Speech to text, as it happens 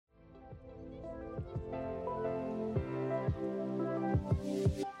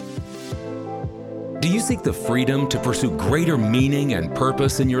Do you seek the freedom to pursue greater meaning and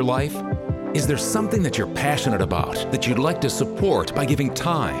purpose in your life? Is there something that you're passionate about that you'd like to support by giving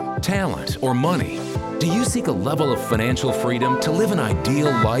time, talent, or money? Do you seek a level of financial freedom to live an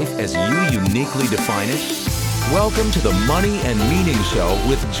ideal life as you uniquely define it? Welcome to the Money and Meaning Show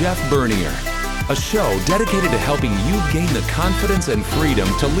with Jeff Bernier, a show dedicated to helping you gain the confidence and freedom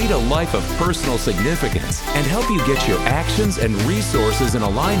to lead a life of personal significance and help you get your actions and resources in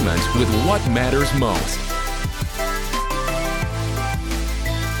alignment with what matters most.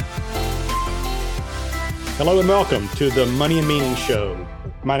 Hello and welcome to the Money and Meaning Show.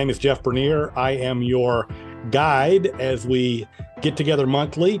 My name is Jeff Bernier. I am your guide as we get together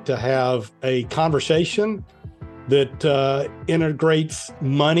monthly to have a conversation that integrates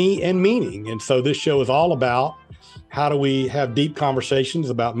money and meaning. And so this show is all about how do we have deep conversations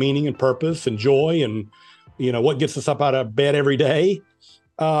about meaning and purpose and joy and, what gets us up out of bed every day,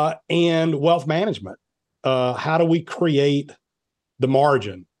 and wealth management. How do we create the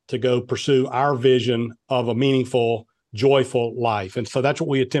margin to go pursue our vision of a meaningful, joyful life? And so that's what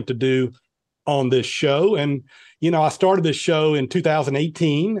we attempt to do on this show. And, I started this show in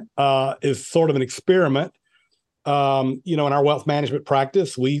 2018 as sort of an experiment. In our wealth management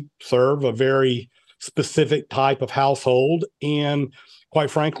practice, we serve a very specific type of household. And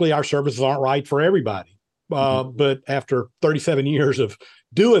quite frankly, our services aren't right for everybody. But after 37 years of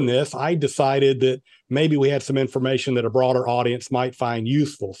doing this, I decided that maybe we had some information that a broader audience might find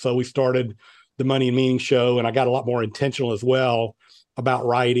useful. So we started the Money and Meaning Show, and I got a lot more intentional as well about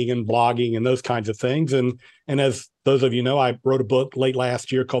writing and blogging and those kinds of things. And as those of you know, I wrote a book late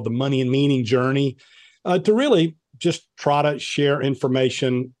last year called The Money and Meaning Journey, to really just try to share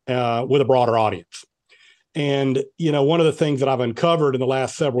information with a broader audience. And, one of the things that I've uncovered in the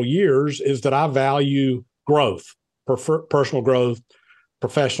last several years is that I value growth, personal growth,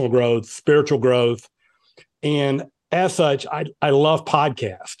 professional growth, spiritual growth. And as such, I love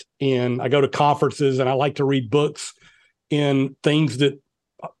podcasts, and I go to conferences and I like to read books in things that,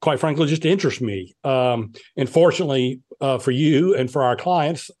 quite frankly, just interest me. And fortunately for you and for our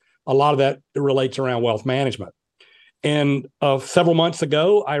clients, a lot of that relates around wealth management. And several months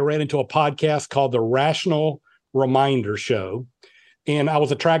ago, I ran into a podcast called The Rational Reminder Show. And I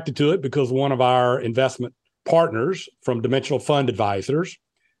was attracted to it because one of our investment partners from Dimensional Fund Advisors,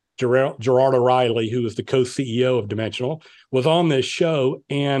 Gerard O'Reilly, who is the co-CEO of Dimensional, was on this show.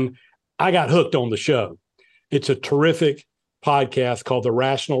 And I got hooked on the show. It's a terrific podcast called The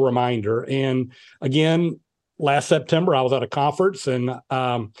Rational Reminder. And again, last September, I was at a conference, and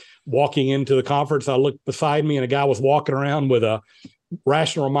walking into the conference, I looked beside me and a guy was walking around with a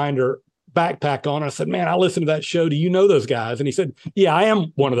Rational Reminder backpack on. I said, "Man, I listened to that show. Do you know those guys?" And he said, "Yeah, I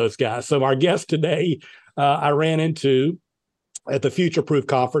am one of those guys." So our guest today, I ran into at the Future Proof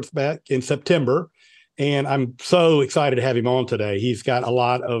Conference back in September, and I'm so excited to have him on today. He's got a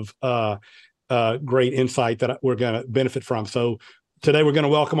lot of great insight that we're going to benefit from. So today we're going to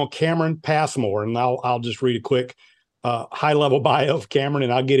welcome on Cameron Passmore, and I'll just read a quick high-level bio of Cameron,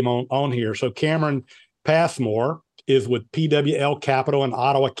 and I'll get him on here. So Cameron Passmore is with PWL Capital in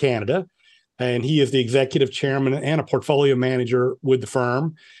Ottawa, Canada, and he is the executive chairman and a portfolio manager with the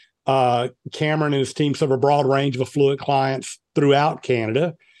firm. Cameron and his team serve a broad range of affluent clients throughout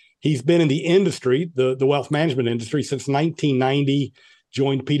Canada. He's been in the industry, the wealth management industry, since 1990,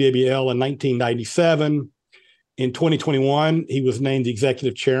 joined PWL in 1997. In 2021, he was named the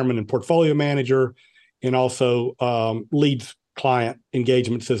executive chairman and portfolio manager, and also leads client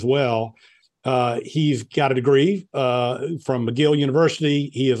engagements as well. He's got a degree from McGill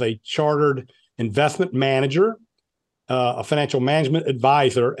University. He is a chartered investment manager, a financial management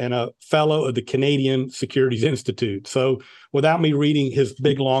advisor, and a fellow of the Canadian Securities Institute. So without me reading his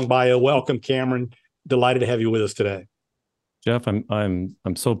big, long bio, welcome, Cameron. Delighted to have you with us today. Jeff, I'm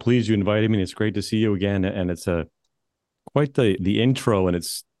so pleased you invited me. It's great to see you again, and it's quite the intro.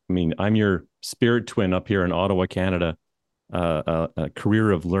 And I'm your spirit twin up here in Ottawa, Canada. A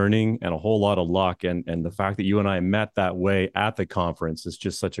career of learning and a whole lot of luck, and the fact that you and I met that way at the conference is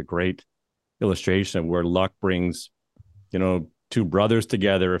just such a great illustration of where luck brings, two brothers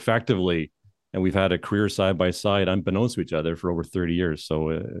together effectively, and we've had a career side by side, unbeknownst to each other, for over 30 years.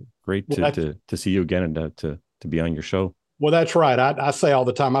 So great to see you again and to be on your show. Well, that's right. I say all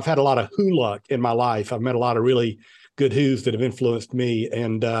the time, I've had a lot of who luck in my life. I've met a lot of really good who's that have influenced me.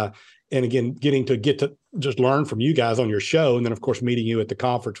 And again, getting to just learn from you guys on your show. And then, of course, meeting you at the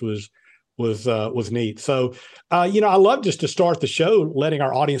conference was neat. So, I love just to start the show, letting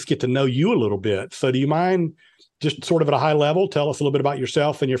our audience get to know you a little bit. So do you mind just sort of at a high level, tell us a little bit about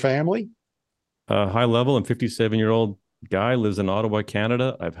yourself and your family? High level, I'm 57-year-old guy, lives in Ottawa,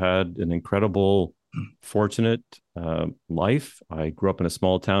 Canada. I've had an incredible fortunate life. I grew up in a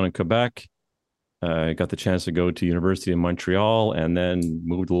small town in Quebec. I got the chance to go to university in Montreal and then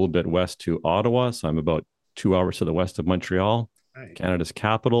moved a little bit west to Ottawa. So I'm about 2 hours to the west of Montreal, Right. Canada's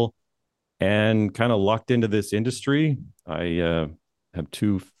capital, and kind of lucked into this industry. I have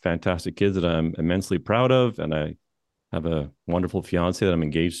two fantastic kids that I'm immensely proud of, and I have a wonderful fiance that I'm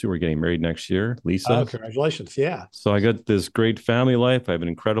engaged to. We're getting married next year, Oh, Lisa. congratulations. Yeah. So I got this great family life. I have an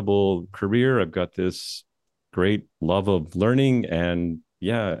incredible career. I've got this great love of learning, and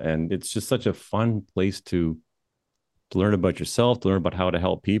yeah, and it's just such a fun place to learn about yourself, to learn about how to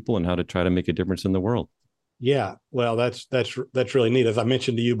help people and how to try to make a difference in the world. Yeah. Well, that's really neat. As I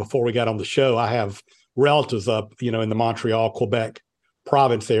mentioned to you before we got on the show, I have relatives up, in the Montreal, Quebec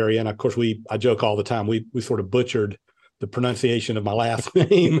province area. And of course, I joke all the time. We sort of butchered the pronunciation of my last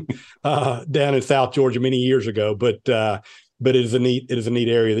name down in South Georgia many years ago. But it is a neat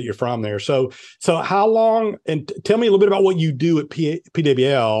area that you're from there. So how long, and tell me a little bit about what you do at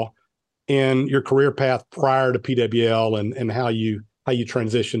PWL and your career path prior to PWL, and how you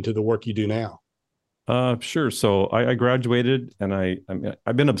transitioned to the work you do now. Sure. So I graduated, and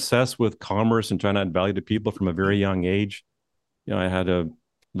I've been obsessed with commerce and trying to add value to people from a very young age. I had a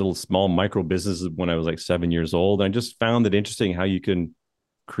little small micro business when I was like 7 years old. And I just found it interesting how you can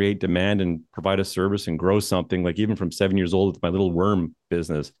create demand and provide a service and grow something, like even from 7 years old with my little worm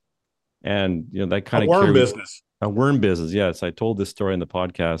business. And that kind of worm business. A worm business. Yes. I told this story in the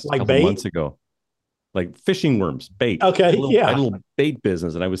podcast like a couple bait? months ago. Like fishing worms, bait. Okay. I had a little bait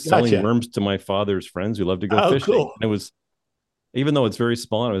business, and I was selling Gotcha. worms to my father's friends who loved to go fishing. Cool. And it was, even though it's very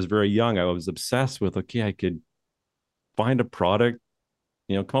small and I was very young, I was obsessed with, okay, I could find a product,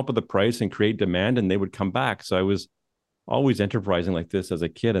 come up with a price and create demand, and they would come back. So I was always enterprising like this as a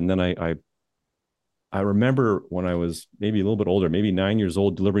kid. And then I remember when I was maybe a little bit older, maybe 9 years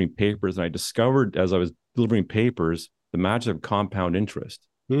old, delivering papers, and I discovered as I was delivering papers the magic of compound interest.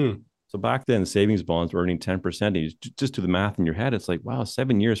 So back then, savings bonds were earning 10%. You just do the math in your head. It's like, wow,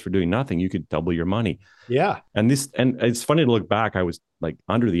 7 years for doing nothing, you could double your money. Yeah. And it's funny to look back. I was like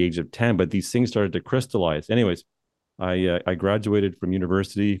under the age of 10, but these things started to crystallize. Anyways, I graduated from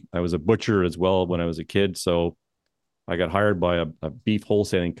university. I was a butcher as well when I was a kid. So I got hired by a beef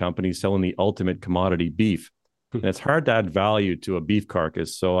wholesaling company selling the ultimate commodity, beef. And it's hard to add value to a beef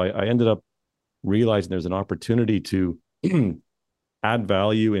carcass. So I ended up realizing there's an opportunity to add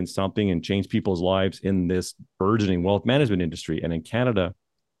value in something and change people's lives in this burgeoning wealth management industry. And in Canada,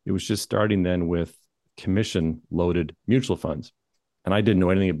 it was just starting then with commission loaded mutual funds. And I didn't know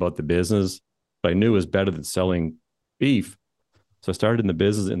anything about the business, but I knew it was better than selling beef. So I started in the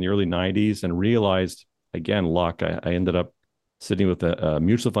business in the early 90s and realized, again, luck. I ended up sitting with a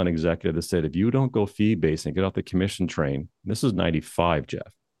mutual fund executive that said, if you don't go fee-based and get off the commission train, this is 95,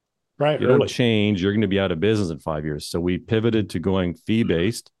 Jeff. Right. You don't change, you're going to be out of business in 5 years. So we pivoted to going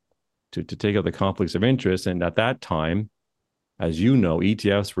fee-based to take out the conflicts of interest. And at that time, as you know,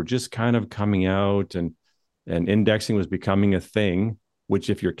 ETFs were just kind of coming out, and indexing was becoming a thing,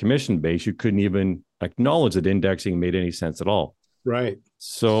 which if you're commission-based, you couldn't even acknowledge that indexing made any sense at all. Right.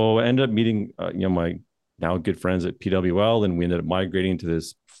 So I ended up meeting, my now good friends at PWL, and we ended up migrating to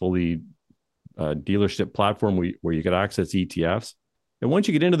this fully dealership platform where you could access ETFs. And once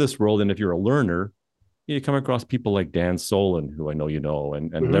you get into this world, and if you're a learner, you come across people like Dan Solon, who I know you know,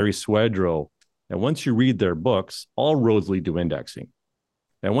 and Larry Swedroe. And once you read their books, all roads lead to indexing.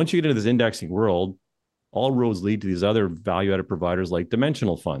 And once you get into this indexing world, all roads lead to these other value-added providers like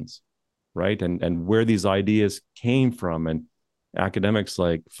dimensional funds, right? And where these ideas came from, and academics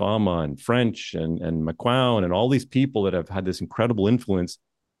like Fama and French and McQuown and all these people that have had this incredible influence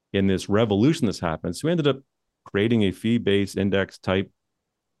in this revolution that's happened. So we ended up creating a fee-based index type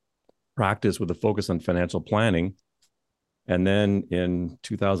practice with a focus on financial planning. And then in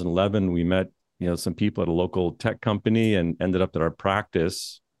 2011, we met, some people at a local tech company, and ended up that our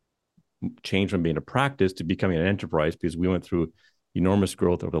practice changed from being a practice to becoming an enterprise, because we went through enormous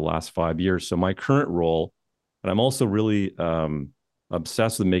growth over the last 5 years. So my current role, and I'm also really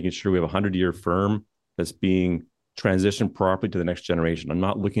obsessed with making sure we have a 100-year firm that's being transitioned properly to the next generation. I'm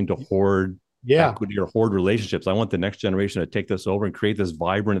not looking to hoard equity or hoard relationships. I want the next generation to take this over and create this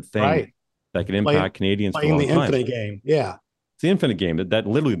vibrant thing that can impact Canadians for a long time. Playing the infinite game. Yeah. It's the infinite game, that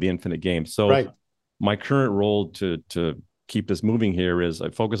literally the infinite game. So my current role to keep this moving here is I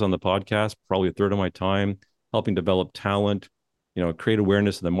focus on the podcast, probably a third of my time, helping develop talent, create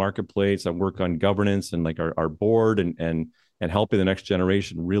awareness in the marketplace. I work on governance and like our board and helping the next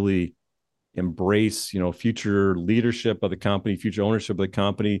generation really embrace, future leadership of the company, future ownership of the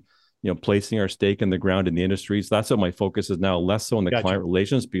company, placing our stake in the ground in the industry. So that's what my focus is now, less so on the client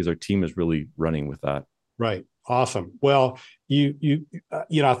relations, because our team is really running with that. Right. Awesome. Well,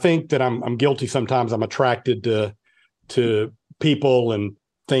 I think that I'm guilty sometimes. I'm attracted to people and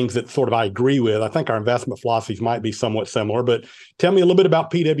things that sort of I agree with. I think our investment philosophies might be somewhat similar, but tell me a little bit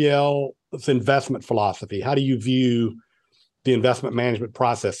about PWL's investment philosophy. How do you view the investment management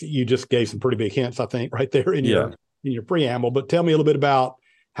process? You just gave some pretty big hints, I think, right there in your preamble, but tell me a little bit about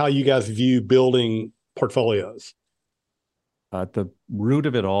how you guys view building portfolios. At the root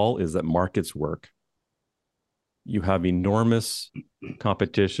of it all is that markets work. You have enormous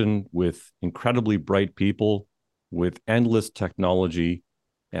competition with incredibly bright people, with endless technology,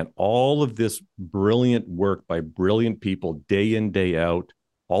 and all of this brilliant work by brilliant people day in, day out.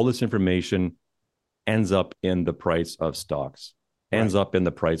 All this information ends up in the price of stocks, ends up in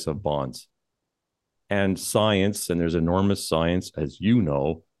the price of bonds. And science, and there's enormous science, as you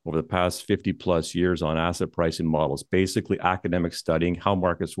know, over the past 50 plus years on asset pricing models, basically academic studying how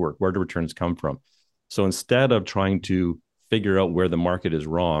markets work, where do returns come from. So instead of trying to figure out where the market is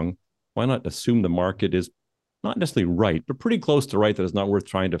wrong, why not assume the market is not necessarily right, but pretty close to right, that it's not worth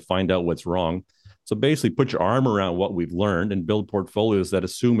trying to find out what's wrong. So basically put your arm around what we've learned and build portfolios that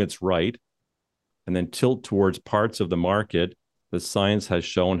assume it's right, and then tilt towards parts of the market that science has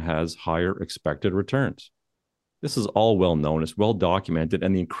shown has higher expected returns. This is all well known, it's well documented.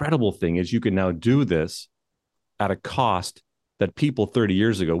 And the incredible thing is you can now do this at a cost that people 30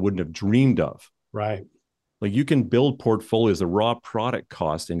 years ago wouldn't have dreamed of. Right. Like you can build portfolios, the raw product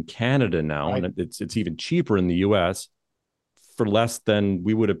cost in Canada now, and it's even cheaper in the US for less than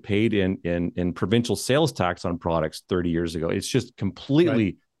we would have paid in provincial sales tax on products 30 years ago. It's just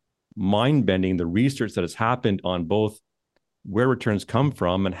completely mind-bending, the research that has happened on both where returns come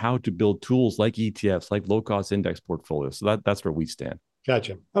from and how to build tools like ETFs, like low-cost index portfolios. So that's where we stand.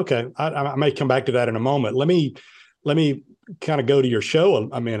 Gotcha. Okay. I may come back to that in a moment. Let me kind of go to your show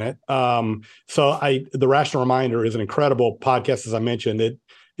a minute. The Rational Reminder is an incredible podcast, as I mentioned.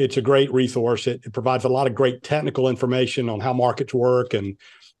 It's a great resource. It provides a lot of great technical information on how markets work and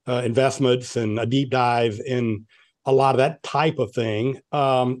investments, and a deep dive in a lot of that type of thing.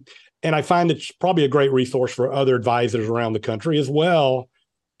 And I find it's probably a great resource for other advisors around the country, as well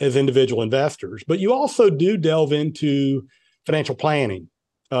as individual investors. But you also do delve into financial planning,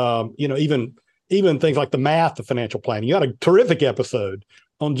 even things like the math of financial planning. You had a terrific episode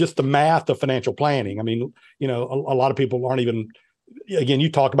on just the math of financial planning. I mean, a lot of people aren't even, again, you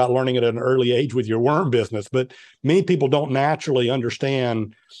talk about learning at an early age with your worm business, but many people don't naturally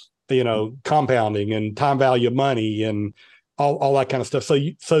understand, compounding and time value of money and all that kind of stuff.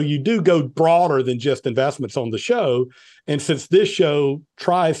 So you do go broader than just investments on the show. And since this show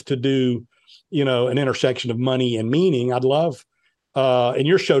tries to do, an intersection of money and meaning, I'd love, and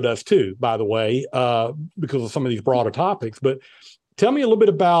your show does too, by the way, because of some of these broader topics. But tell me a little bit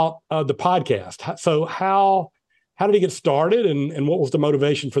about the podcast. So how did it get started, and what was the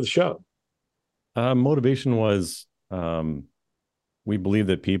motivation for the show? Motivation was we believe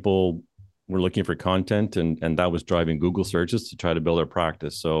that people were looking for content, and that was driving Google searches to try to build our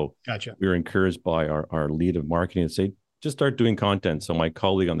practice. So Gotcha. We were encouraged by our lead of marketing to say, just start doing content. So my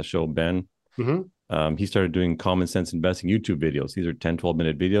colleague on the show, Ben, he started doing common sense investing YouTube videos. These are 10,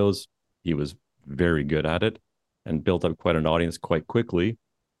 12-minute videos. He was very good at it and built up quite an audience quite quickly.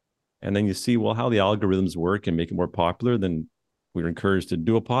 And then you see, well, how the algorithms work and make it more popular. Then we were encouraged to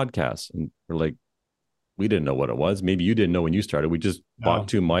do a podcast. And we're like, we didn't know what it was. Maybe you didn't know when you started. We just bought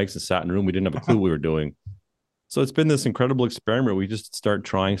 2 mics and sat in a room. We didn't have a clue what we were doing. So it's been this incredible experiment. We just start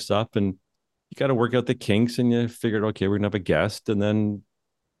trying stuff, and you got to work out the kinks, and you figured, okay, we're going to have a guest. And then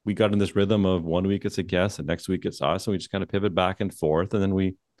we got in this rhythm of one week it's a guest and next week it's us. And we just kind of pivot back and forth. And then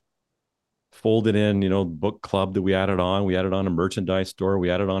we folded in, book club that we added on. We added on a merchandise store.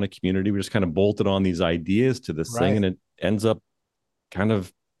 We added on a community. We just kind of bolted on these ideas to this thing, and it ends up kind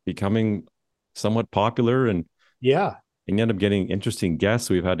of becoming somewhat popular. And you end up getting interesting guests.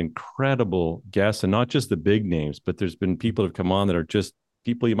 We've had incredible guests, and not just the big names, but there's been people that have come on that are just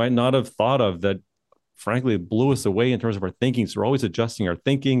people you might not have thought of that frankly blew us away in terms of our thinking. So we're always adjusting our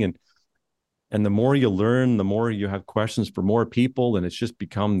thinking, and the more you learn, the more you have questions for more people. And it's just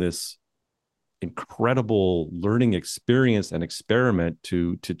become this incredible learning experience and experiment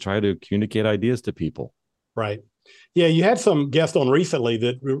to try to communicate ideas to people. Right. Yeah, you had some guests on recently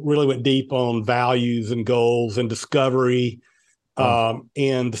that really went deep on values and goals and discovery,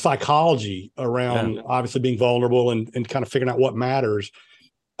 and the psychology around obviously being vulnerable and kind of figuring out what matters.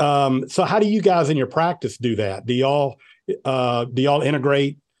 So how do you guys in your practice do that? Do y'all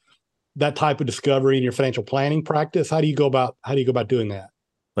integrate that type of discovery in your financial planning practice? How do you go about doing that?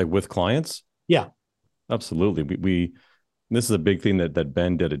 Like with clients? Yeah. Absolutely. We this is a big thing that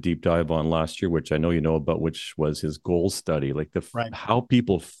Ben did a deep dive on last year, which I know you know about, which was his goal study. Like Right. how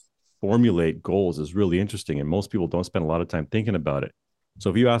people formulate goals is really interesting, and most people don't spend a lot of time thinking about it. So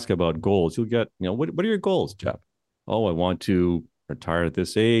if you ask about goals, you'll get, what are your goals, Jeff? Oh, I want to retire at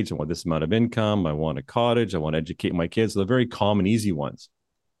this age. I want this amount of income. I want a cottage. I want to educate my kids. So the very common, easy ones.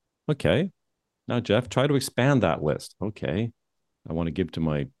 Okay. Now, Jeff, try to expand that list. Okay. I want to give to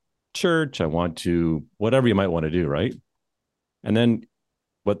my church. I want to, whatever you might want to do, right? And then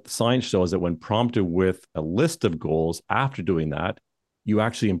what the science shows that when prompted with a list of goals after doing that, you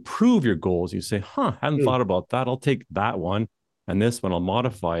actually improve your goals. You say, I hadn't thought about that. I'll take that one and this one, I'll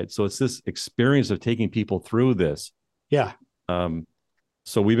modify it. So it's this experience of taking people through this. Yeah.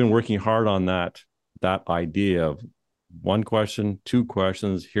 So we've been working hard on that idea of one question, two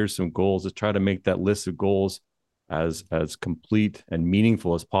questions, here's some goals, to try to make that list of goals as complete and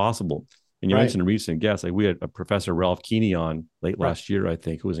meaningful as possible. And you mentioned a recent guest, like we had a Professor Ralph Keeney on late last year, I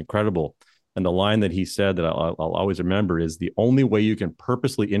think, who was incredible. And the line that he said that I'll always remember is, the only way you can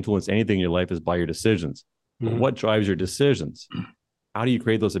purposely influence anything in your life is by your decisions. But what drives your decisions? How do you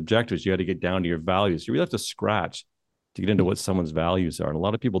create those objectives? You got to get down to your values. You really have to scratch to get into what someone's values are. And a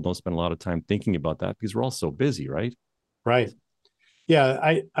lot of people don't spend a lot of time thinking about that because we're all so busy, right? Right.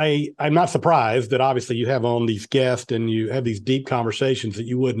 Yeah, I'm not surprised that obviously you have on these guests and you have these deep conversations that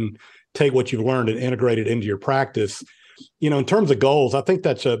you wouldn't take what you've learned and integrate it into your practice. In terms of goals, I think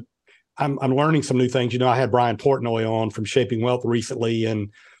I'm learning some new things. I had Brian Portnoy on from Shaping Wealth recently,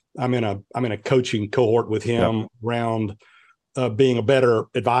 and I'm in a coaching cohort with him around being a better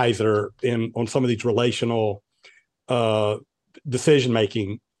advisor on some of these relational decision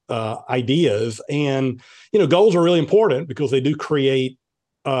making ideas. And goals are really important because they do create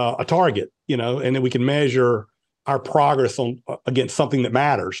a target, and then we can measure our progress against something that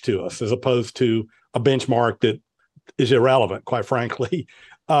matters to us, as opposed to a benchmark that is irrelevant, quite frankly.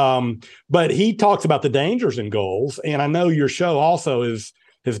 But he talks about the dangers in goals, and I know your show also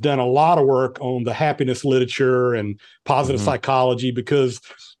has done a lot of work on the happiness literature and positive psychology, because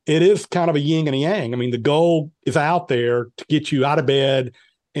it is kind of a yin and a yang. I mean, the goal is out there to get you out of bed,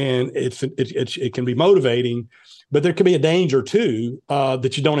 and it can be motivating, but there can be a danger too,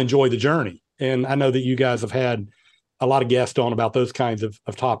 that you don't enjoy the journey. And I know that you guys have had a lot of guests on about those kinds of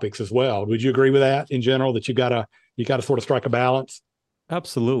topics as well. Would you agree with that in general, that you got to sort of strike a balance?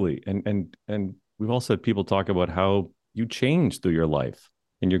 Absolutely. And we've also had people talk about how you change through your life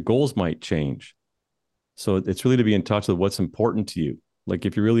and your goals might change. So it's really to be in touch with what's important to you. Like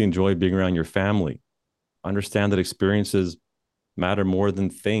if you really enjoy being around your family, understand that experiences matter more than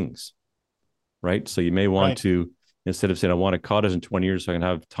things, right? So you may want to, instead of saying, I want a cottage in 20 years so I can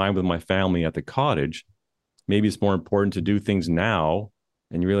have time with my family at the cottage, maybe it's more important to do things now.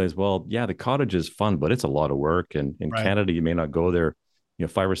 And you realize, well, yeah, the cottage is fun, but it's a lot of work. And in Canada, you may not go there,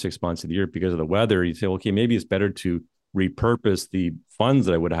 5 or 6 months of the year because of the weather. You say, okay, maybe it's better to repurpose the funds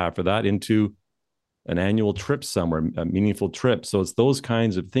that I would have for that into an annual trip somewhere, a meaningful trip. So it's those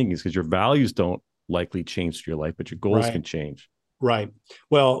kinds of things, because your values don't likely change through your life, but your goals can change. Right.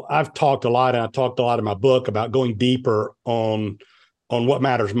 Well, I've talked a lot, and I talked a lot in my book about going deeper on what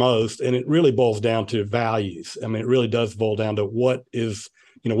matters most. And it really boils down to values. I mean, it really does boil down to what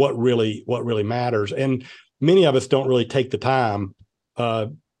really matters. And many of us don't really take the time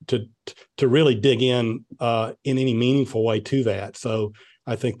to really dig in any meaningful way to that. So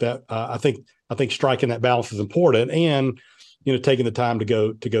I think that I think striking that balance is important, and taking the time to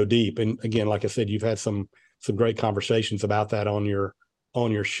go deep. And again, like I said, you've had some great conversations about that on your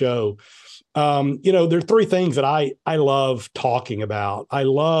show. There are three things that I love talking about. I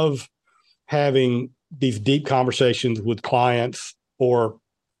love having these deep conversations with clients or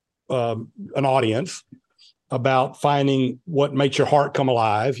an audience about finding what makes your heart come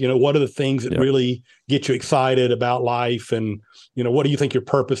alive. What are the things that really get you excited about life, and what do you think your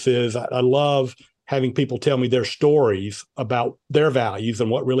purpose is? I love having people tell me their stories about their values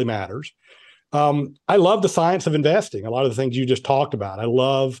and what really matters. I love the science of investing. A lot of the things you just talked about. I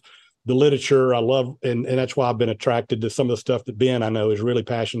love the literature. I love, and that's why I've been attracted to some of the stuff that Ben, I know, is really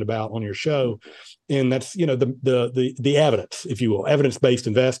passionate about on your show. And that's, the evidence, if you will, evidence-based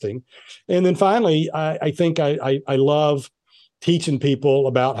investing. And then finally, I think I love teaching people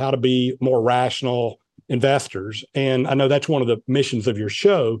about how to be more rational investors. And I know that's one of the missions of your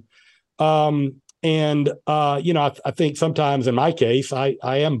show. I think sometimes in my case, I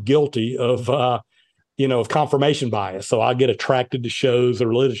am guilty of, of confirmation bias. So I get attracted to shows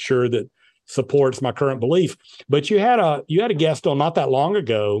or literature that supports my current belief. But you had a guest on not that long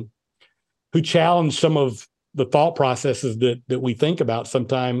ago who challenged some of the thought processes that we think about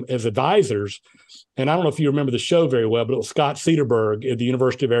sometime as advisors. And I don't know if you remember the show very well, but it was Scott Cederberg at the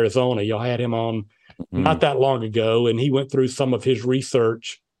University of Arizona. Y'all had him on not that long ago, and he went through some of his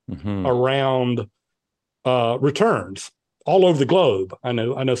research around returns all over the globe. I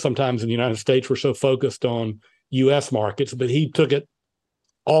know sometimes in the United States we're so focused on U.S. markets, but he took it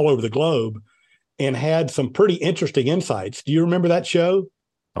all over the globe and had some pretty interesting insights. Do you remember that show?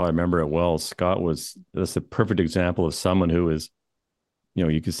 Oh, I remember it well. That's a perfect example of someone who is,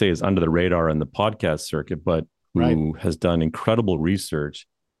 you could say is under the radar in the podcast circuit, but who has done incredible research.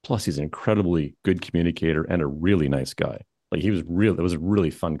 Plus, he's an incredibly good communicator and a really nice guy. Like it was a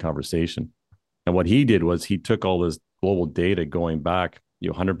really fun conversation. And what he did was he took all this global data going back,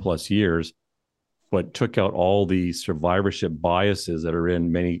 100 plus years, but took out all the survivorship biases that are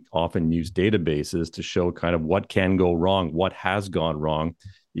in many often used databases to show kind of what can go wrong, what has gone wrong,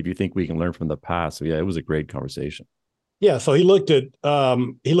 if you think we can learn from the past. So yeah, it was a great conversation. Yeah, so he looked at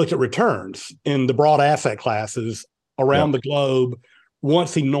returns in the broad asset classes around the globe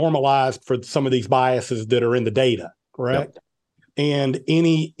once he normalized for some of these biases that are in the data, correct? Yep. And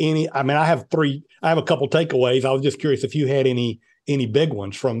I have a couple takeaways. I was just curious if you had any big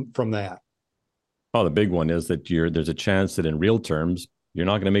ones from that. Oh, the big one is that there's a chance that in real terms, you're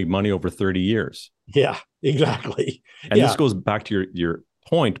not going to make money over 30 years. Yeah, exactly. And this goes back to your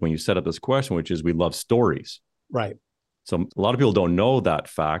point when you set up this question, which is we love stories. Right. So a lot of people don't know that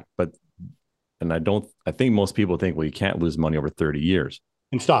fact, I think most people think, well, you can't lose money over 30 years.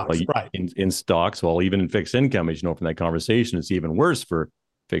 In stocks, well, right. In stocks, well, even in fixed income, as you know from that conversation, it's even worse for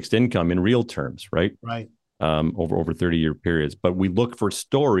fixed income in real terms, right? Right. Over 30-year periods. But we look for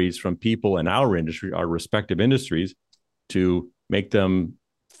stories from people in our industry, our respective industries, to make them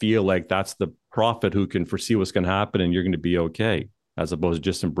feel like that's the prophet who can foresee what's going to happen and you're going to be okay, as opposed to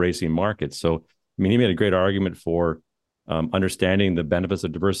just embracing markets. So, he made a great argument for understanding the benefits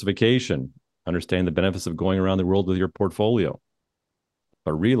of diversification, understanding the benefits of going around the world with your portfolio,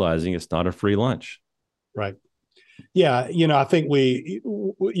 but realizing it's not a free lunch. Right. Yeah. I think in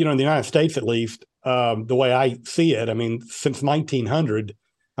the United States, at least, the way I see it, since 1900,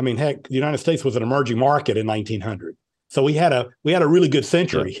 heck, the United States was an emerging market in 1900. So we had a really good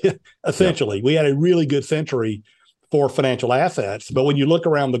century, essentially. Yeah. We had a really good century for financial assets. But when you look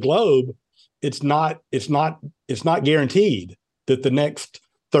around the globe, it's not guaranteed that the next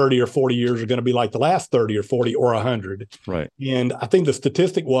 30 or 40 years are going to be like the last 30 or 40 or 100. Right. And I think the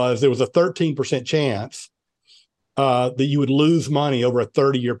statistic was there was a 13% chance that you would lose money over a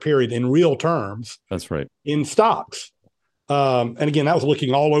 30-year period in real terms. That's right. In stocks. And again, that was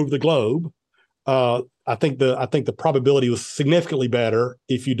looking all over the globe. I think the probability was significantly better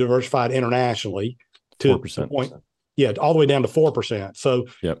if you diversified internationally to 4%. All the way down to 4%. So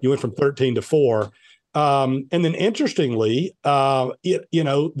you went from 13 to 4. And then interestingly, there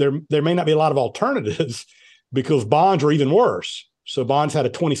may not be a lot of alternatives because bonds are even worse. So bonds had a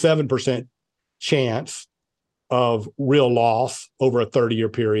 27% chance of real loss over a 30-year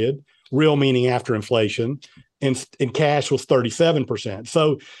period, real meaning after inflation, and cash was 37%.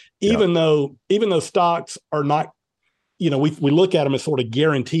 So even though stocks are not, we look at them as sort of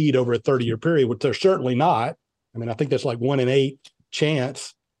guaranteed over a 30-year period, which they're certainly not. I think that's like 1 in 8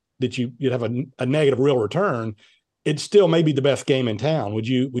 chance that you'd have a negative real return. It still may be the best game in town. Would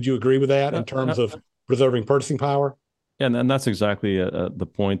you agree with that in terms of preserving purchasing power? And that's exactly the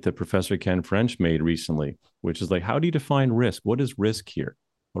point that Professor Ken French made recently, which is like, how do you define risk? What is risk here?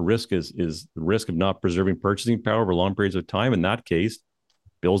 Well, risk is the risk of not preserving purchasing power over long periods of time. In that case,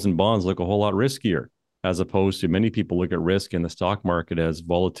 bills and bonds look a whole lot riskier, as opposed to many people look at risk in the stock market as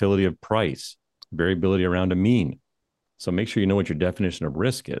volatility of price, variability around a mean. So make sure you know what your definition of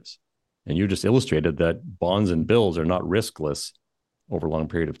risk is. And you just illustrated that bonds and bills are not riskless over a long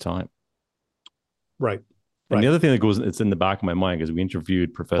period of time. Right. And the other thing it's in the back of my mind, because we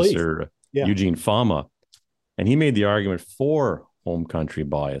interviewed Professor Eugene Fama, and he made the argument for home country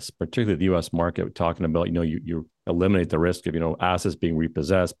bias, particularly the U.S. market, talking about, you eliminate the risk of, assets being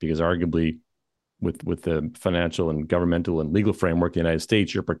repossessed, because arguably with the financial and governmental and legal framework in the United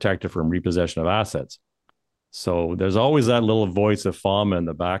States, you're protected from repossession of assets. So there's always that little voice of Fama in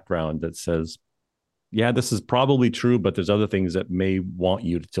the background that says, yeah, this is probably true, but there's other things that may want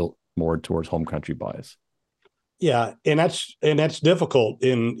you to tilt more towards home country bias. Yeah, and that's difficult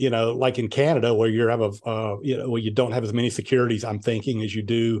in like in Canada where where you don't have as many securities, I'm thinking, as you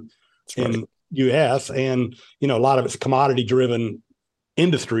do in U.S. and a lot of it's commodity driven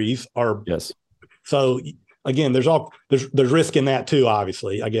industries are. Yes. So again, there's risk in that too.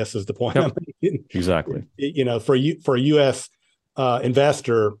 Obviously, I guess is the point. Yep. Exactly. For a U.S.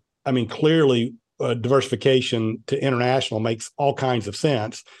 Investor, clearly diversification to international makes all kinds of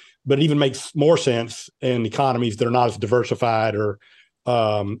sense, but it even makes more sense in economies that are not as diversified.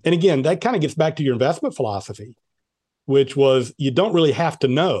 And again, that kind of gets back to your investment philosophy, which was you don't really have to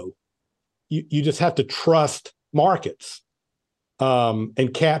know. You just have to trust markets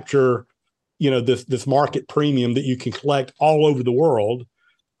and capture, this market premium that you can collect all over the world.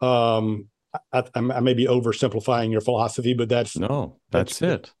 I may be oversimplifying your philosophy, but that's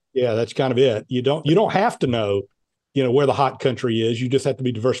it. Yeah, that's kind of it. You don't have to know, where the hot country is. You just have to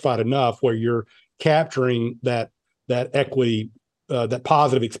be diversified enough where you're capturing that equity, that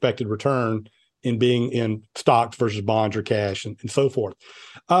positive expected return in being in stocks versus bonds or cash and so forth.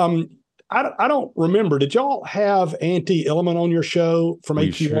 I don't remember. Did y'all have Auntie Illiman on your show from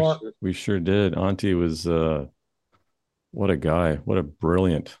AQR? We sure did. Auntie was what a guy. What a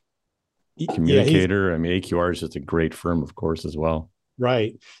brilliant communicator. AQR is just a great firm, of course, as well.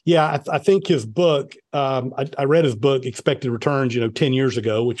 Right. Yeah. I think his book, I read his book, Expected Returns, 10 years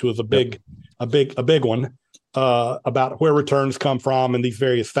ago, which was a big one, about where returns come from and these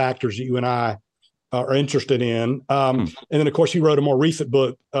various factors that you and I are interested in. And then, of course, he wrote a more recent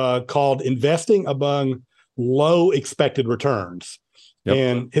book called Investing Among Low Expected Returns. Yep.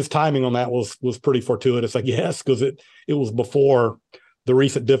 And his timing on that was pretty fortuitous, I guess, because it was before the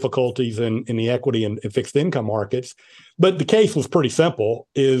recent difficulties in the equity and fixed income markets. But the case was pretty simple,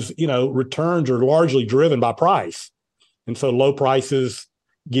 is, returns are largely driven by price. And so low prices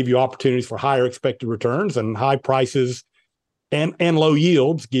give you opportunities for higher expected returns, and high prices and low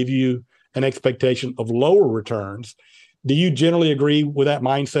yields give you an expectation of lower returns. Do you generally agree with that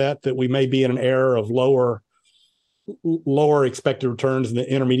mindset, that we may be in an era of lower expected returns in the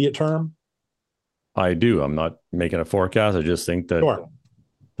intermediate term? I do. I'm not making a forecast. I just think that sure.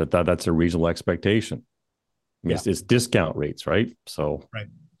 that's a reasonable expectation. It's discount rates, right? So right.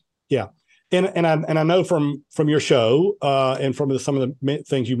 Yeah. And I know from your show and from some of the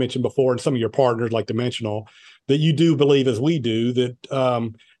things you mentioned before, and some of your partners like Dimensional, that you do believe, as we do,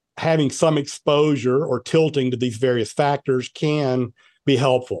 that having some exposure or tilting to these various factors can be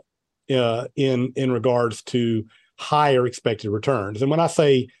helpful in regards to higher expected returns. And when I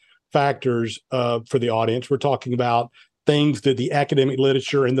say factors for the audience, we're talking about things that the academic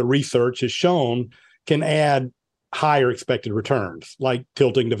literature and the research has shown can add higher expected returns, like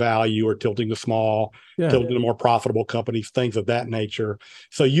tilting to value or tilting to small, tilting to more profitable companies, things of that nature.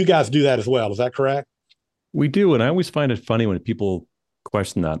 So you guys do that as well. Is that correct? We do. And I always find it funny when people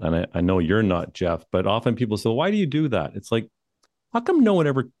question that. And I know you're not, Jeff, but often people say, why do you do that? It's like, how come no one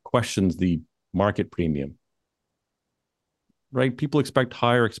ever questions the market premium? Right? People expect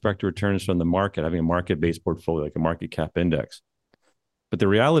higher expected returns from the market, having a market-based portfolio, like a market cap index. But the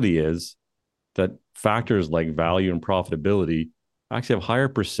reality is that factors like value and profitability actually have higher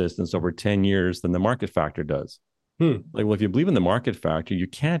persistence over 10 years than the market factor does. Like, well, if you believe in the market factor, you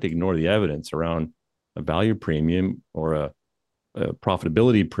can't ignore the evidence around a value premium or a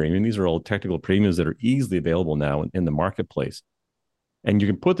profitability premium. These are all technical premiums that are easily available now in the marketplace. And you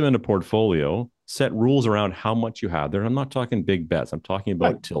can put them in a portfolio, set rules around how much you have there. And I'm not talking big bets. I'm talking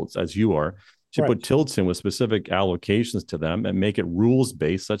about tilts, as you are. So you put tilts in with specific allocations to them and make it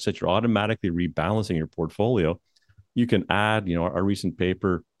rules-based such that you're automatically rebalancing your portfolio. You can add, our recent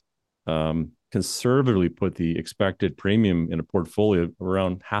paper conservatively put the expected premium in a portfolio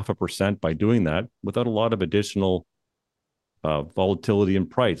around 0.5% by doing that without a lot of additional volatility in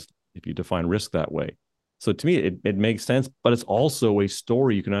price, if you define risk that way. So to me, it makes sense, but it's also a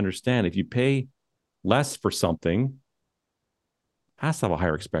story you can understand. If you pay less for something, it has to have a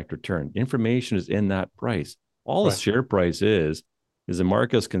higher expected return. Information is in that price. All the share price is the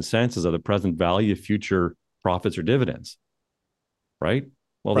market's consensus of the present value of future profits or dividends, right?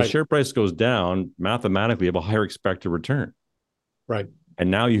 Well, the share price goes down, mathematically you have a higher expected return. Right.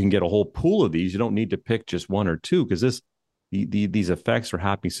 And now you can get a whole pool of these. You don't need to pick just one or two, because these effects are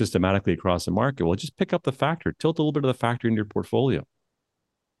happening systematically across the market. Well, just pick up the factor, tilt a little bit of the factor into your portfolio.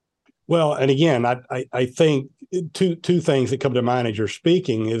 Well, and again, I think two things that come to mind as you're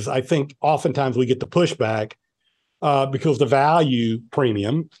speaking is, I think oftentimes we get the pushback because the value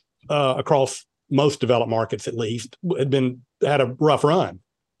premium across most developed markets, at least, had a rough run.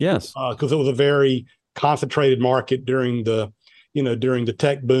 Yes, because it was a very concentrated market during the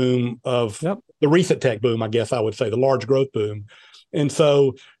tech boom of the recent tech boom, I guess I would say, the large growth boom. And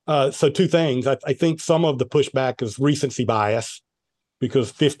so two things. I think some of the pushback is recency bias,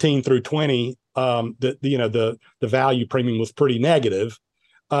 because 15 through 20, the value premium was pretty negative.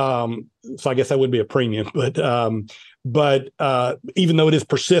 So I guess that would be a premium, but even though it is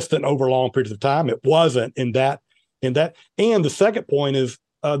persistent over long periods of time, it wasn't in that. And the second point is,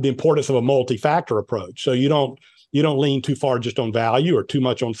 the importance of a multi-factor approach. So you don't lean too far just on value, or too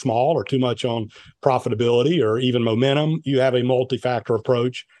much on small, or too much on profitability, or even momentum. You have a multi-factor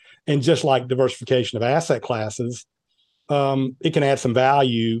approach, and just like diversification of asset classes, it can add some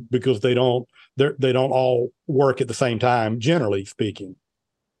value because they don't all work at the same time, generally speaking.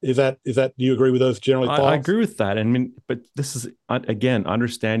 Is that do you agree with those generally thoughts? I agree with that. I mean, but this is again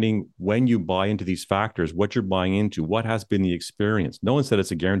understanding when you buy into these factors, what you're buying into, what has been the experience. No one said it's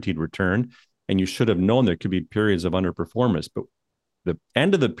a guaranteed return, and you should have known there could be periods of underperformance. But the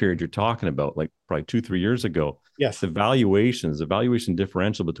end of the period you're talking about, like probably 2-3 years ago, yes, the valuation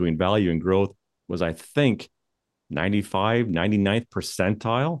differential between value and growth was, I think, 99th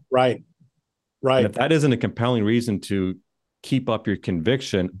percentile. Right. And if that isn't a compelling reason to keep up your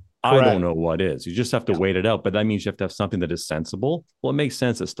conviction, correct, I don't know what is. You just have to wait it out. But that means you have to have something that is sensible. Well, it makes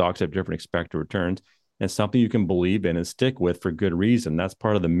sense that stocks have different expected returns, and something you can believe in and stick with for good reason. That's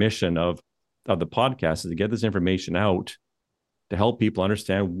part of the mission of the podcast, is to get this information out to help people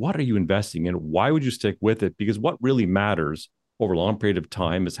understand, what are you investing in? Why would you stick with it? Because what really matters over a long period of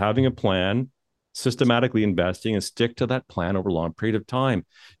time is having a plan, systematically investing, and stick to that plan over a long period of time,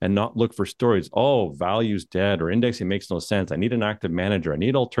 and not look for stories. Oh, value's dead, or indexing makes no sense. I need an active manager. I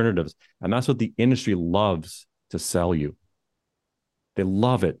need alternatives. And that's what the industry loves to sell you. They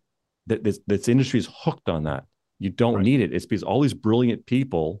love it. This industry is hooked on that. You don't need it. It's because all these brilliant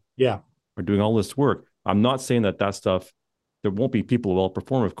people are doing all this work. I'm not saying that stuff, there won't be people who will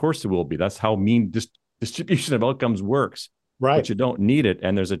perform. Of course there will be. That's how mean distribution of outcomes works. Right. But you don't need it.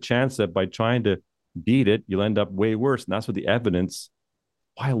 And there's a chance that by trying to beat it, you'll end up way worse. And that's what the evidence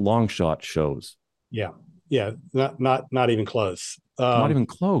by a long shot shows. Yeah. Not even close. Not even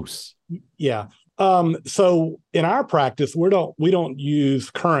close. Yeah. So in our practice, we don't use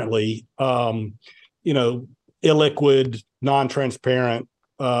currently, illiquid, non-transparent,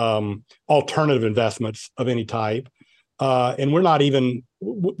 alternative investments of any type. And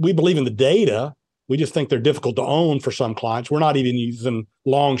we believe in the data. We just think they're difficult to own for some clients. We're not even using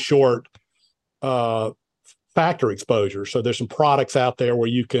long, short factor exposure. So there's some products out there where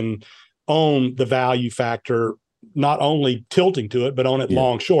you can own the value factor, not only tilting to it, but own it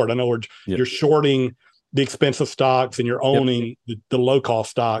long, short. In other words, you're shorting the expensive stocks and you're owning the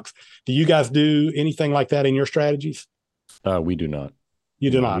low-cost stocks. Do you guys do anything like that in your strategies? We do not.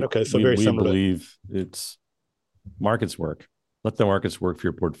 You do not? Okay, so very similar. We believe it's markets work. Let the markets work for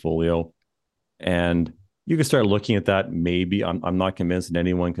your portfolio. And you can start looking at that. Maybe I'm not convinced that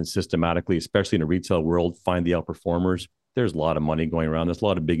anyone can systematically, especially in a retail world, find the outperformers. There's a lot of money going around. There's a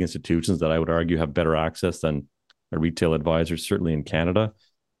lot of big institutions that I would argue have better access than a retail advisor, certainly in Canada.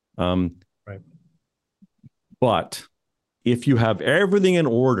 Right. But if you have everything in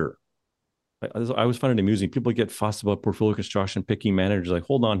order, I always find it amusing. People get fussed about portfolio construction, picking managers. Like,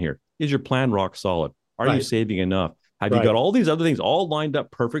 hold on here. Is your plan rock solid? Are you saving enough? Have you got all these other things all lined up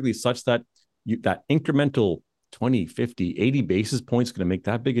perfectly such that that incremental 20, 50, 80 basis points is going to make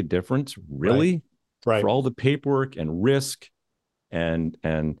that big a difference? Really? Right. For all the paperwork and risk and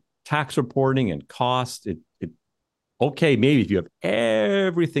tax reporting and cost, okay, maybe if you have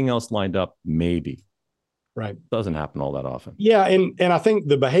everything else lined up, maybe. Right. It doesn't happen all that often. Yeah, and I think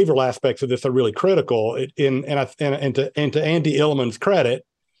the behavioral aspects of this are really critical. And to Andy Illman's credit,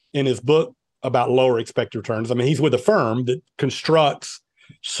 in his book about lower expected returns, I mean, he's with a firm that constructs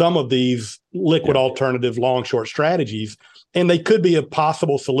some of these liquid alternative long short strategies, and they could be a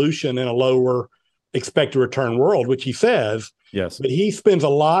possible solution in a lower expected return world, which he says. Yes. But he spends a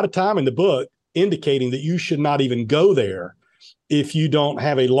lot of time in the book indicating that you should not even go there if you don't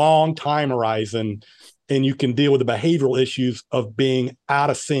have a long time horizon and you can deal with the behavioral issues of being out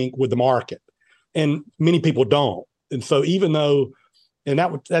of sync with the market. And many people don't. And so even though, and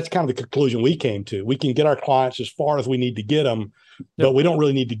that's kind of the conclusion we came to, we can get our clients as far as we need to get them, but we don't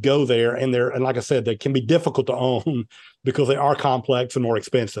really need to go there. And like I said, they can be difficult to own because they are complex and more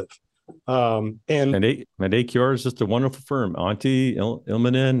expensive. And AQR is just a wonderful firm. Auntie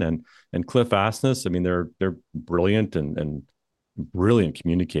Ilmanen and Cliff Asness. I mean, they're brilliant and brilliant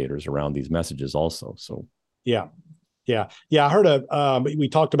communicators around these messages also. So yeah. I heard we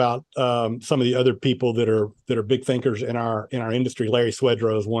talked about some of the other people that are big thinkers in our industry. Larry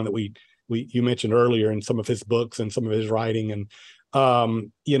Swedroe is one that you mentioned earlier in some of his books and some of his writing. And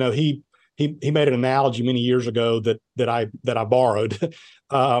he made an analogy many years ago that I borrowed,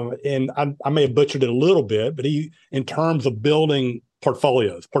 and I may have butchered it a little bit, but in terms of building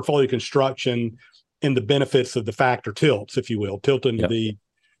portfolio construction, and the benefits of the factor tilts, if you will, tilting to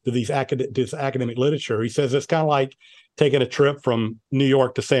this academic literature. He says it's kind of like taking a trip from New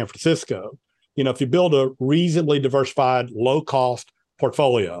York to San Francisco. If you build a reasonably diversified, low cost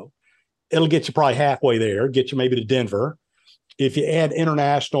portfolio. It'll get you probably halfway there, get you maybe to Denver. If you add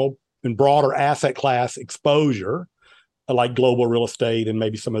international and broader asset class exposure, like global real estate and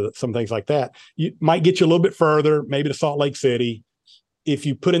maybe some things like that, you might get you a little bit further, maybe to Salt Lake City. If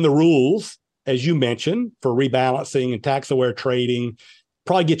you put in the rules, as you mentioned, for rebalancing and tax-aware trading,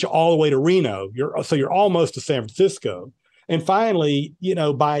 probably get you all the way to Reno. You're almost to San Francisco. And finally,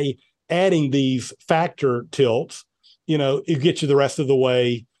 by adding these factor tilts, it gets you the rest of the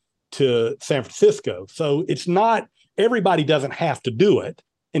way to San Francisco. So it's not, everybody doesn't have to do it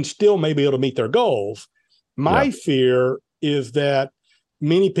and still may be able to meet their goals. My fear is that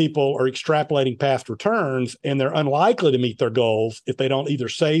many people are extrapolating past returns and they're unlikely to meet their goals if they don't either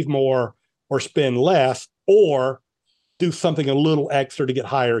save more or spend less or do something a little extra to get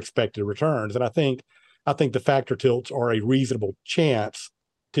higher expected returns. And I think the factor tilts are a reasonable chance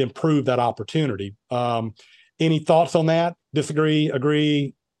to improve that opportunity. Any thoughts on that? Disagree?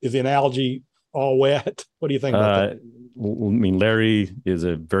 Agree? Is the analogy all wet? What do you think about that? Larry is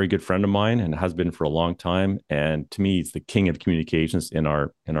a very good friend of mine and has been for a long time. And to me, he's the king of communications in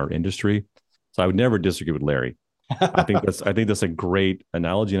our industry. So I would never disagree with Larry. I think that's a great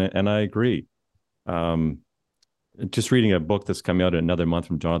analogy, and I agree. Just reading a book that's coming out in another month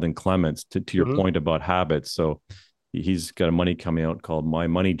from Jonathan Clements to your point about habits. So he's got a money coming out called My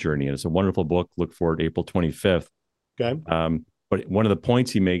Money Journey, and it's a wonderful book. Look for it April 25th. Okay. But one of the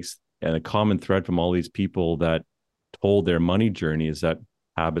points he makes, and a common thread from all these people that told their money journey, is that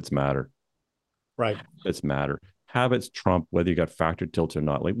habits matter. Right. Habits matter. Habits trump whether you got factor tilts or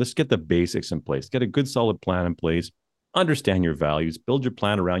not. Like, let's get the basics in place. Get a good, solid plan in place. Understand your values. Build your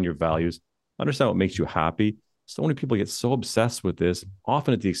plan around your values. Understand what makes you happy. So many people get so obsessed with this,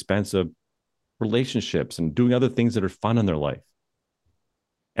 often at the expense of relationships and doing other things that are fun in their life.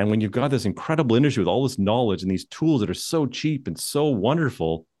 And when you've got this incredible industry with all this knowledge and these tools that are so cheap and so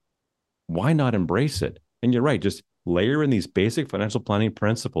wonderful, why not embrace it? And you're right, just layer in these basic financial planning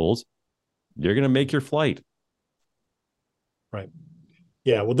principles. You're going to make your flight. Right.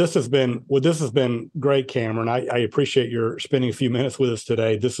 Yeah. Well, this has been great, Cameron. I appreciate your spending a few minutes with us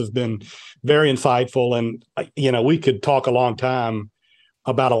today. This has been very insightful, and we could talk a long time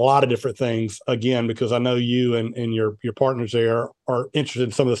about a lot of different things, again, because I know you and your partners there are interested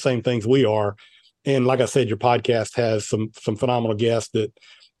in some of the same things we are. And like I said, your podcast has some phenomenal guests that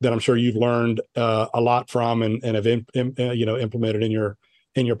I'm sure you've learned a lot from and have implemented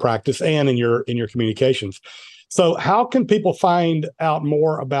in your practice and in your communications. So how can people find out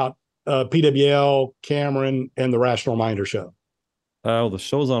more about PWL, Cameron, and the Rational Reminder Show? The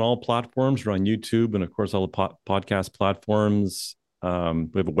show's on all platforms. We're on YouTube and, of course, all the podcast platforms. We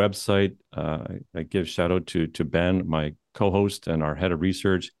have a website. I give shout out to Ben, my co-host and our head of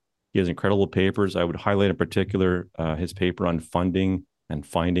research. He has incredible papers. I would highlight in particular his paper on funding and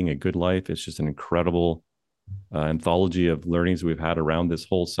finding a good life. It's just an incredible anthology of learnings we've had around this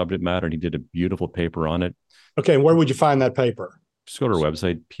whole subject matter. And he did a beautiful paper on it. Okay. Where would you find that paper? Just go to our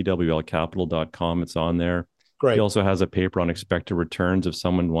website, pwlcapital.com. It's on there. Great. He also has a paper on expected returns if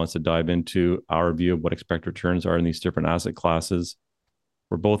someone wants to dive into our view of what expected returns are in these different asset classes.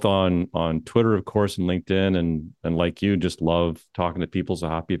 We're both on Twitter, of course, and LinkedIn, and like you, just love talking to people. So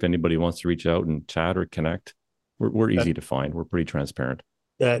happy if anybody wants to reach out and chat or connect. We're easy to find. We're pretty transparent.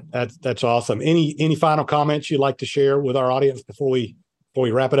 That's awesome. Any final comments you'd like to share with our audience before we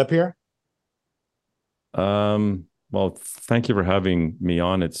wrap it up here? Well, thank you for having me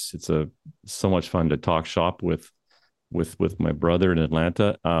on. It's so much fun to talk shop with my brother in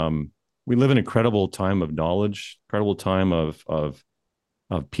Atlanta. We live in an incredible time of knowledge, incredible time of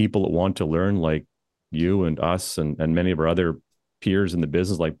people that want to learn, like you and us and many of our other peers in the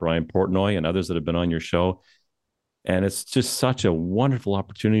business, like Brian Portnoy and others that have been on your show. And it's just such a wonderful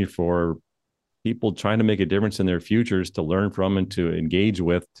opportunity for people trying to make a difference in their futures to learn from and to engage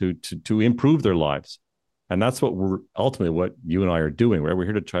with, to improve their lives. And that's what what you and I are doing, right? We're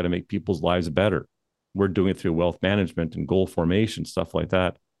here to try to make people's lives better. We're doing it through wealth management and goal formation, stuff like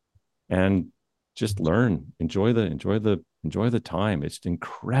that. And just learn, enjoy the time. It's an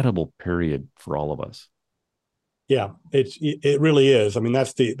incredible period for all of us. Yeah, it really is. I mean,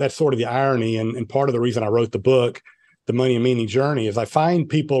 that's sort of the irony. And part of the reason I wrote the book, The Money and Meaning Journey, is I find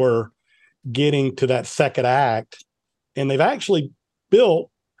people are getting to that second act and they've actually built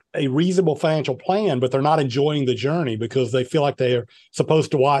a reasonable financial plan, but they're not enjoying the journey because they feel like they're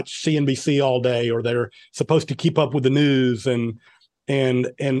supposed to watch CNBC all day, or they're supposed to keep up with the news. And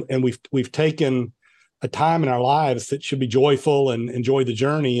we've taken a time in our lives that should be joyful and enjoy the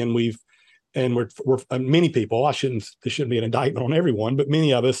journey. And we're many people, this shouldn't be an indictment on everyone, but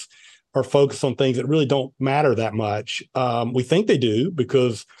many of us are focused on things that really don't matter that much. We think they do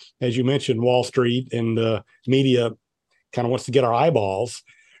because, as you mentioned, Wall Street and the media kind of wants to get our eyeballs.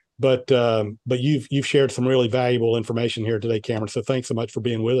 But you've shared some really valuable information here today, Cameron. So thanks so much for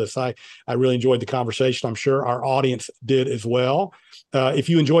being with us. I really enjoyed the conversation. I'm sure our audience did as well. If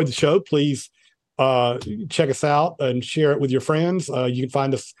you enjoyed the show, please check us out and share it with your friends. You can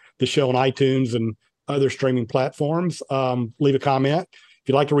find the show on iTunes and other streaming platforms. Leave a comment. If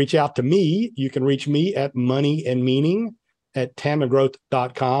you'd like to reach out to me, you can reach me at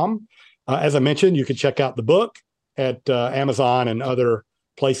moneyandmeaning@tandemgrowth.com. As I mentioned, you can check out the book at Amazon and other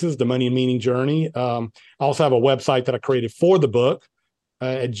places, The Money and Meaning Journey. I also have a website that I created for the book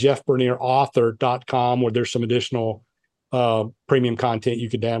at jeffbernierauthor.com, where there's some additional premium content you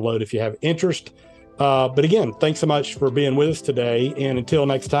could download if you have interest. But again, thanks so much for being with us today. And until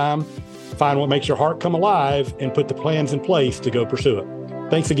next time, find what makes your heart come alive and put the plans in place to go pursue it.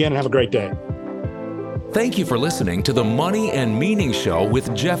 Thanks again and have a great day. Thank you for listening to the Money and Meaning Show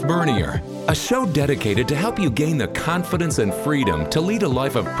with Jeff Bernier, a show dedicated to help you gain the confidence and freedom to lead a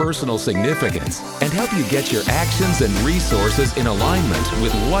life of personal significance and help you get your actions and resources in alignment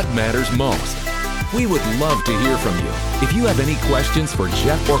with what matters most. We would love to hear from you. If you have any questions for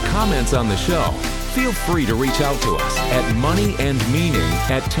Jeff or comments on the show, feel free to reach out to us at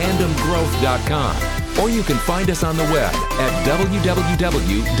moneyandmeaning@tandemgrowth.com, or you can find us on the web at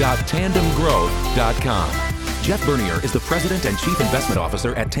www.tandemgrowth.com. Jeff Bernier is the President and Chief Investment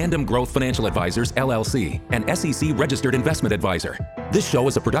Officer at Tandem Growth Financial Advisors, LLC, an SEC-registered investment advisor. This show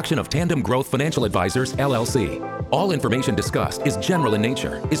is a production of Tandem Growth Financial Advisors, LLC. All information discussed is general in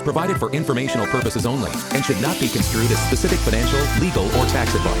nature, is provided for informational purposes only, and should not be construed as specific financial, legal, or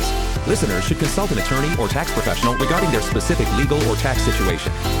tax advice. Listeners should consult an attorney or tax professional regarding their specific legal or tax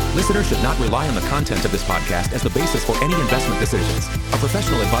situation. Listeners should not rely on the content of this podcast as the basis for any investment decisions. A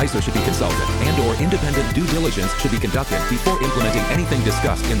professional advisor should be consulted, and/or independent due diligence should be conducted before implementing anything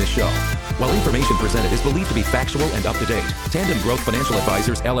discussed in this show. While information presented is believed to be factual and up to date, Tandem Growth Financial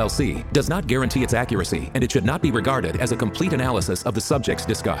Advisors, LLC, does not guarantee its accuracy, and it should not be regarded as a complete analysis of the subjects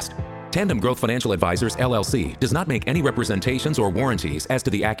discussed. Tandem Growth Financial Advisors, LLC, does not make any representations or warranties as to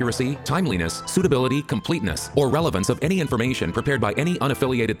the accuracy, timeliness, suitability, completeness, or relevance of any information prepared by any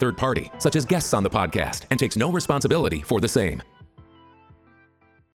unaffiliated third party, such as guests on the podcast, and takes no responsibility for the same.